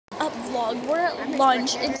vlog. We're at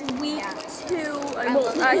lunch. It's week 2.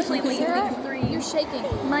 Well, actually week 3. You're shaking.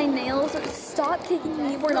 My nails. Stop kicking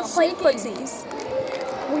me. We're not playing footsies.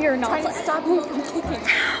 We are not. Trying to stop you from kicking.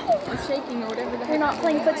 Or shaking or whatever the heck. We're not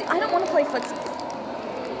playing footsies. I don't want to play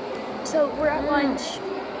footsies. So we're at lunch.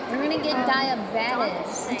 We're gonna get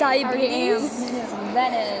diabetes. Diabetes.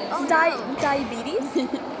 Diabetes.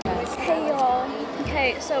 Hey y'all.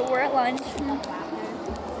 Okay, so we're at lunch.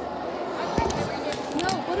 No,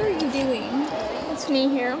 what are you doing? It's me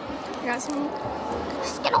here. You got some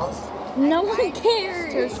Skittles. No one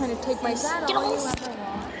cares. Sarah's trying to take my Skittles.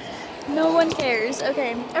 No one cares.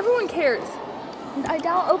 Okay. Everyone cares. I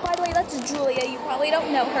doubt. Oh, by the way, that's Julia. You probably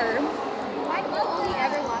don't know her. Why do you only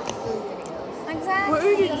ever watch food videos? Exactly. What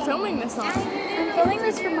are you filming this on? I'm filming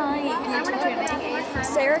this for my YouTube channel,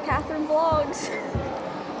 Sarah Catherine Vlogs.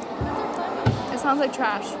 It sounds like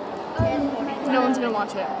trash. No one's gonna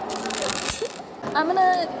watch it. I'm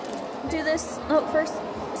gonna do this. Oh, first,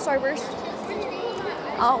 Starburst.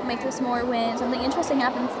 I'll make this more when something interesting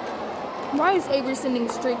happens. Why is Avery sending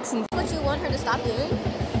streaks and... What you want her to stop doing?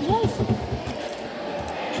 Yes.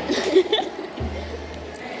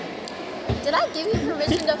 Did I give you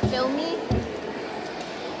permission to film me?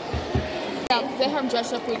 Yeah, they have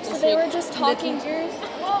dress up week this So they week. were just talking.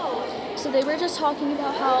 So they were just talking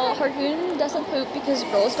about how Hargoon doesn't poop because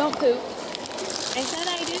girls don't poop. I said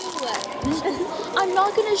I do. I'm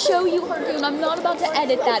not gonna show you Hargoon. I'm not about to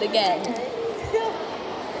edit that again.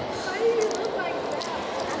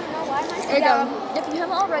 There you go. If you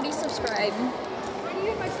haven't already, subscribe.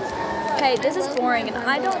 Okay, this is boring, and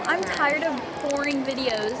I'm tired of boring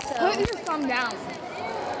videos. Put So your thumb down.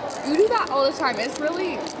 You do that all the time. It's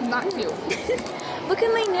really not cute. look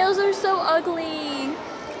at my nails; are so ugly.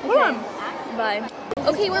 Okay. Bye.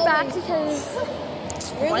 Okay, we're back because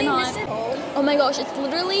why not? Oh my gosh, it's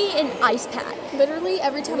literally an ice pack. Literally,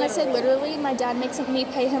 every time I say literally, my dad makes me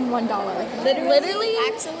pay him $1. Literally,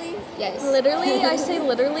 Actually? Yes. literally, I say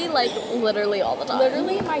literally like literally all the time.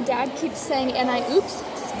 Literally, my dad keeps saying, and I, oops.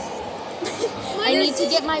 I need to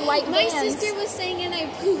get my white My vans. sister was saying and I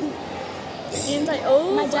pooped. And I,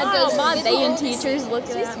 oh, My dad goes, my "She's Bayan old. teachers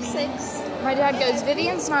looking She's at me. 6. My dad goes,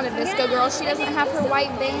 Vivian's not a Visco girl. She doesn't have her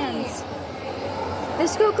white vans.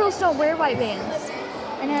 Visco girls don't wear white bands.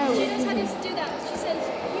 I know. She just had to do that. She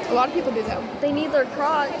said, A lot of people do though. They need their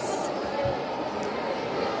Crocs.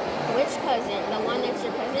 which cousin? The one that's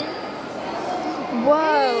your cousin?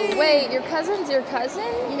 Whoa, wait, your cousin's your cousin?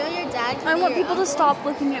 You know your dad can I be want your people to uncle? stop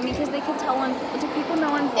looking at me because they can tell I'm. Do people know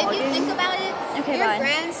I'm If you vlogging? think about it, Okay, your bye.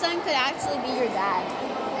 grandson could actually be your dad.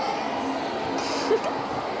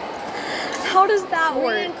 How does that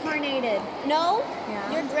work? Reincarnated. No?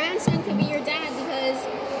 Yeah. Your grandson could be your dad because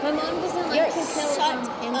My mom doesn't You're like to tell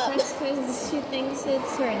shut interest because she thinks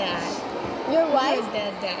it's her dad. your wife.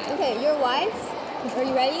 Her dad. Okay, your wife. Are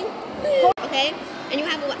you ready? Okay, and you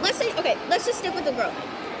have a. Let's say. Okay, let's just stick with the girl.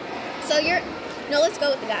 So you're. No, let's go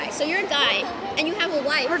with the guy. So you're a guy, and you have a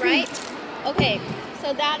wife, right? Okay,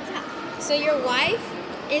 so that's how. So your wife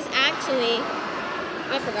is actually.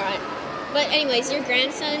 I forgot. But anyways, your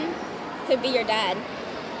grandson could be your dad.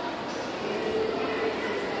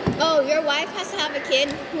 Oh, your wife has to have a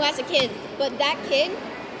kid who has a kid, but that kid,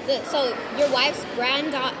 so your wife's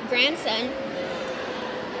grandson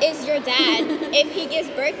is your dad. If he gives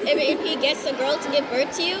birth, if he gets a girl to give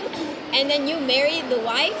birth to you, and then you marry the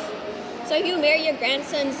wife, so if you marry your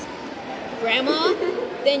grandson's grandma,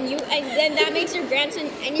 then that makes your grandson,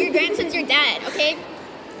 and your grandson's your dad. Okay?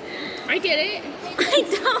 I get it. I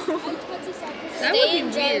don't. That would be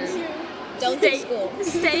weird. Don't do school.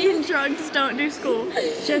 Stay in drugs, don't do school.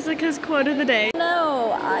 Jessica's quote of the day.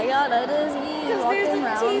 No, I got a disease walking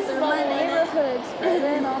around through my neighborhood,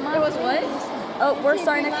 spreading all my. It was what? Oh, we're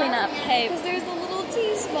starting to clean up. Okay, Because there's a little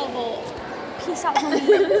tease bubble. peace out,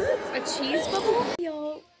 homies. A cheese bubble?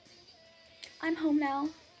 Y'all, I'm home now.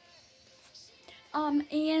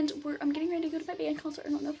 And I'm getting ready to go to my band concert. I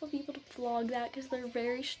don't know if I'll be able to vlog that because they're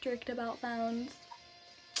very strict about phones.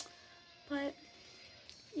 But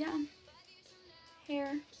yeah,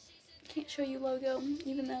 hair. Can't show you logo,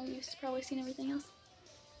 even though you've probably seen everything else.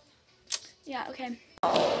 Yeah, okay.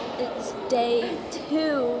 It's day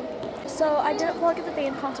 2. So I didn't vlog at the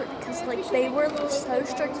band concert because like they were so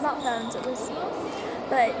strict about phones. It was,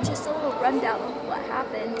 but just a little rundown of what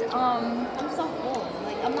happened. I'm so full.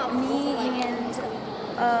 Like I'm not full. Me and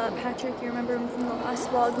Patrick, you remember him from the last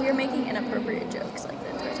vlog, we were making inappropriate jokes like the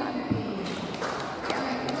entire time.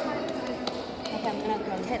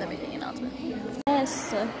 Okay, let me do the announcement.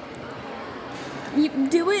 Yes. You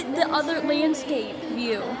do it the other landscape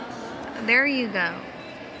view. There you go.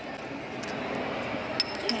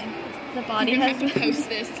 Okay. The body You're has gonna have to post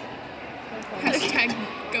this. Hashtag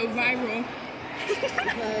go viral.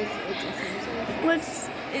 Let's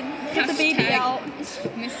get the baby Hashtag out.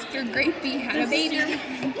 Mr. Grapey had a baby.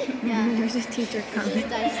 There's a teacher coming.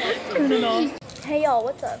 Turn it off. Hey y'all,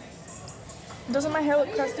 what's up? Doesn't my hair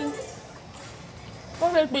look crusty? Look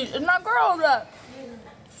at this, it's not girl up.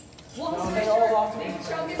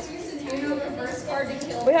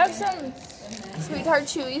 We have some Sweetheart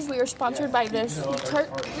Chewies. We are sponsored by this Sweetheart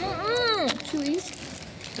Chewies.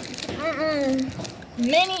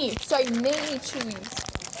 Mini Chewies.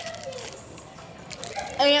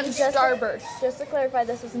 And Starburst. Just to clarify,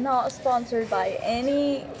 this is not sponsored by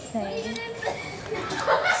anything.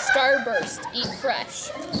 Starburst, eat fresh.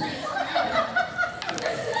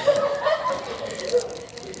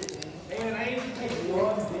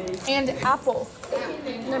 And Apple.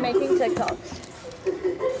 They're making TikToks.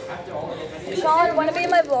 Sean, want to be in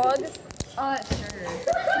my vlog?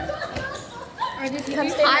 Sure. Come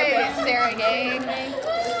stay in my vlog. Sarah Gang.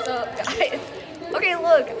 So, guys, okay,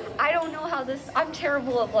 look, I don't know how this, I'm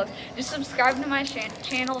terrible at looks. Just subscribe to my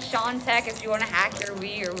channel, Sean Tech, if you want to hack your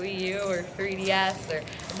Wii or Wii U or 3DS or,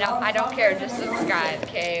 no, I don't care, just subscribe,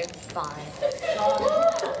 okay? Bye.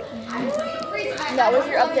 That was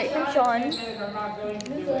your update from Sean.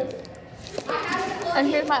 And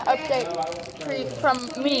here's my update from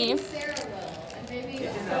me.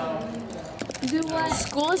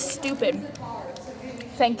 School is stupid.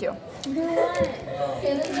 Thank you.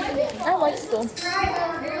 I like school.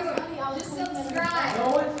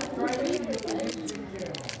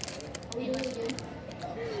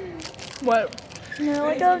 What? No,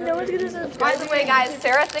 like, oh, no one's gonna subscribe. By the way, guys,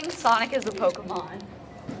 Sarah thinks Sonic is a Pokemon.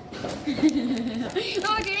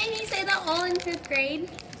 Oh, didn't he say that all in 5th grade?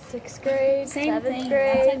 6th grade, Same 7th thing.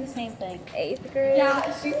 grade, That's like the same thing. 8th grade.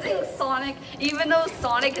 Yeah, she thinks Sonic, even though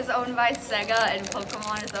Sonic is owned by Sega and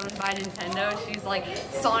Pokemon is owned by Nintendo, she's like,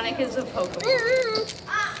 Sonic is a Pokemon.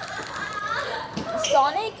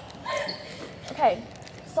 Sonic? Okay.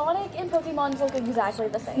 Sonic and Pokemon look exactly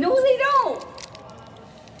the same. No, they don't!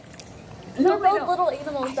 They're both little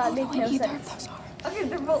animals that make no sense. Okay,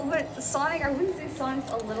 they're both, but Sonic, I wouldn't say Sonic's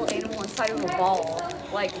a little animal inside of a ball.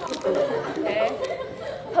 Like, okay?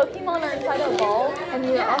 Pokemon are inside a ball, And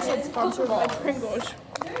we are also sponsored by Pringles.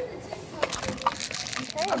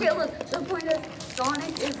 Okay, look, the point is,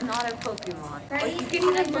 Sonic is not a Pokemon. Ready? Like, you can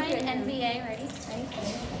even look Join at NBA. Ready?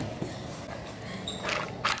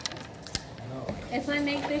 If I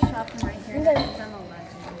make this shot from right here, Okay. that means I'm a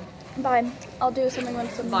legend. Bye. I'll do something when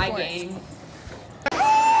some my forest. game.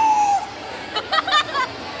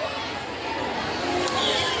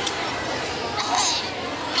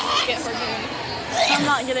 I'm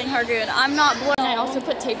not getting Hargoon. I'm not blue. I also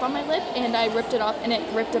put tape on my lip and I ripped it off and it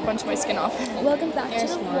ripped a bunch of my skin off. Welcome back to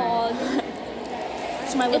the vlog.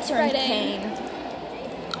 So my lips are in pain.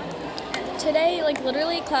 Today, like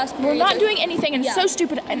literally class periods. We're not doing anything and it's so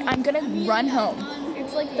stupid and I'm gonna run home.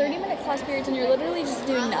 It's like 30-minute class periods and you're literally just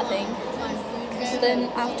doing nothing. So then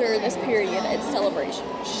after this period, it's celebration.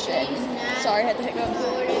 Shit. Sorry, I had the hiccups.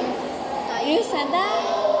 You said that?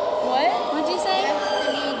 What? What'd you say?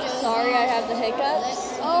 Sorry, I have the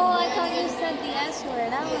hiccups. Oh, I thought you said the S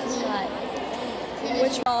word. That was what?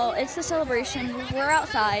 Which, well, it's the celebration. We're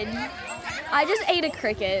outside. I just ate a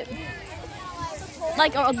cricket.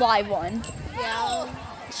 Like a live one. Yeah.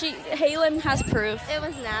 Haylyn has proof. It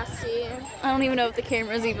was nasty. I don't even know if the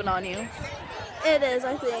camera's even on you. It is,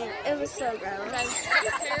 I think. It was so gross.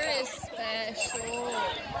 Sarah is special.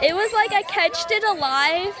 It was like I catched it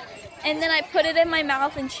alive, and then I put it in my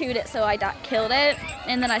mouth and chewed it, so I killed it,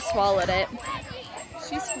 and then I swallowed it.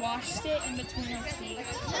 She squashed it in between her teeth.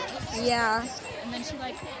 Yeah. And then she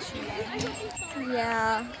like chewed it.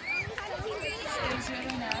 Yeah. It was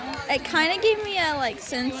really nice. It kind of gave me a like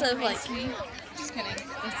sense of like. Just kidding.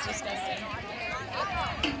 That's disgusting.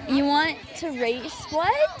 You want to race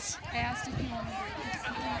what? I asked if you wanted to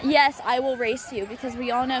race. Yes, I will race you because we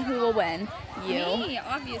all know who will win. You. Me,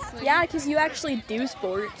 obviously. Yeah, because you actually do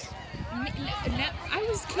sports. No, I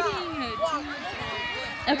was kidding.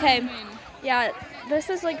 Okay. Yeah, this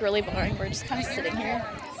is like really boring. We're just kind of sitting here.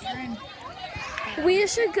 We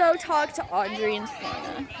should go talk to Audrey and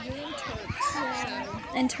Selena.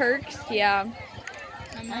 And Turks, yeah.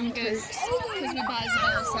 My mom goes, because we buy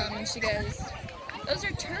Isabella some, and she goes, those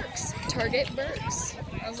are Turks. Target Burks.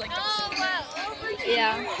 I was like,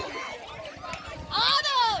 Yeah.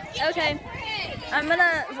 Okay. I'm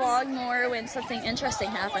gonna vlog more when something interesting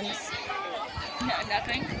happens. no,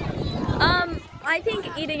 nothing. I think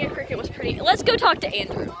eating a cricket was pretty. Let's go talk to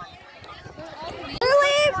Andrew.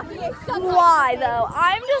 Why though?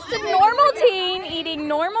 I'm just a normal teen eating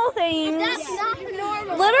normal things. That's not normal.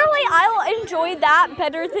 Literally, I enjoyed that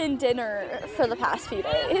better than dinner for the past few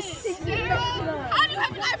days. How do you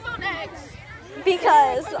have an iPhone X?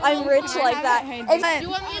 Because I'm rich like that. Do you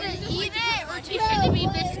want me to eat it or teach it to be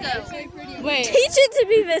Visco? Wait. Teach it to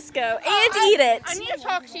be Visco and eat it. I need to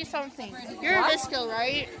talk to you something. You're a Visco,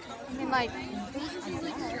 right? I mean, like.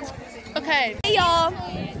 Okay. Hey y'all.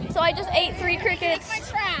 So I just ate 3 crickets.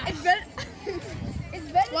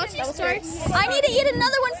 Watch the story. I need to eat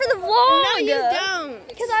another one for the vlog. No, you don't.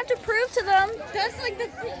 Because I have to prove to them. That's like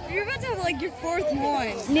you're about to have like your 4th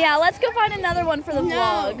one. Yeah, let's go find another one for the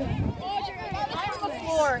vlog.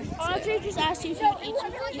 Audrey just asked you if you eat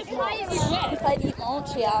mulch. If I'd eat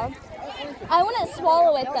mulch, yeah. I wouldn't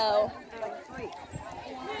swallow it though.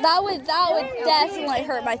 That would definitely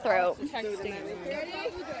hurt my throat.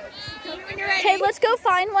 Okay, let's go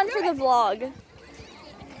find one for the vlog.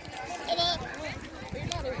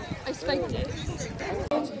 I spiked it.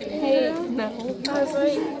 Hey, No.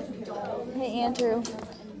 hey Andrew,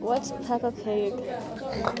 what's Peppa Pig?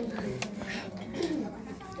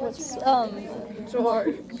 What's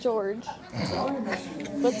George?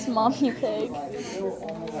 What's Mommy Pig?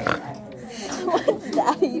 What's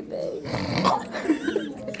Daddy Pig?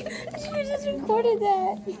 She just recorded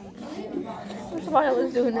that. That's why I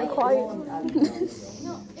was doing it quiet.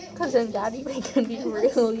 Because then Daddy Pig can be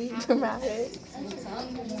really dramatic.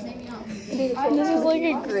 This is like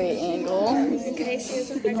a great angle. Okay, she is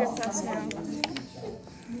 100+ now.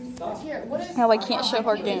 How I can't show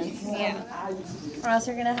her again. Yeah. Or else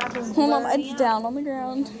you're gonna have to. Hold on, it's down on the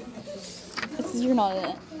ground. You're not in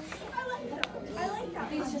it.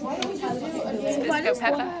 Visco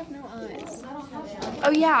Peppa.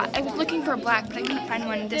 Oh yeah, I was looking for black, but I couldn't find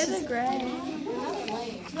one. This is gray.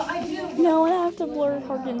 No, I have to blur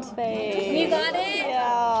Harkin's face. You got it?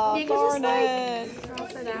 Yeah, Because darn it's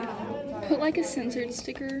it. Put like a censored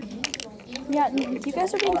sticker. Yeah, you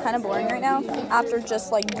guys are being kind of boring right now after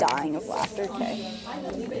just like dying of laughter. Okay.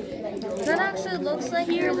 That actually looks like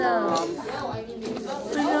you're though. I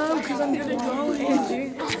know, because I'm gonna go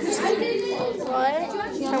Angie. What?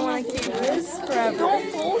 I want to keep this forever. Don't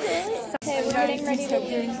fold it. Okay, we're getting ready to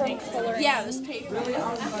do some coloring. Yeah, this paper.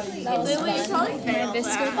 That was fun. My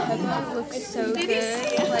Visco Peppa looks so good.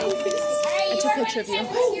 Like, I took a picture of you.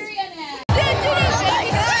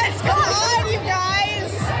 Come on, you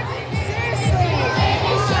guys!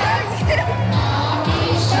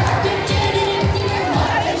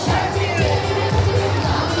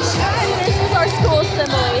 This is our school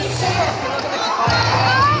assembly.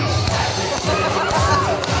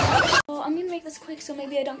 Well, I'm gonna make this quick so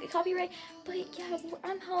maybe I don't get copyright. But yeah,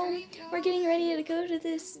 I'm home. We're getting ready to go to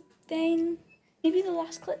this thing. Maybe the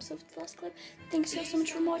last clip. So the last clip. Thanks so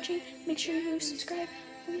much for watching. Make sure you subscribe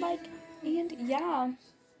and like. And yeah.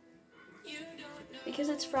 Because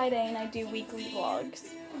it's Friday and I do weekly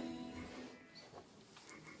vlogs.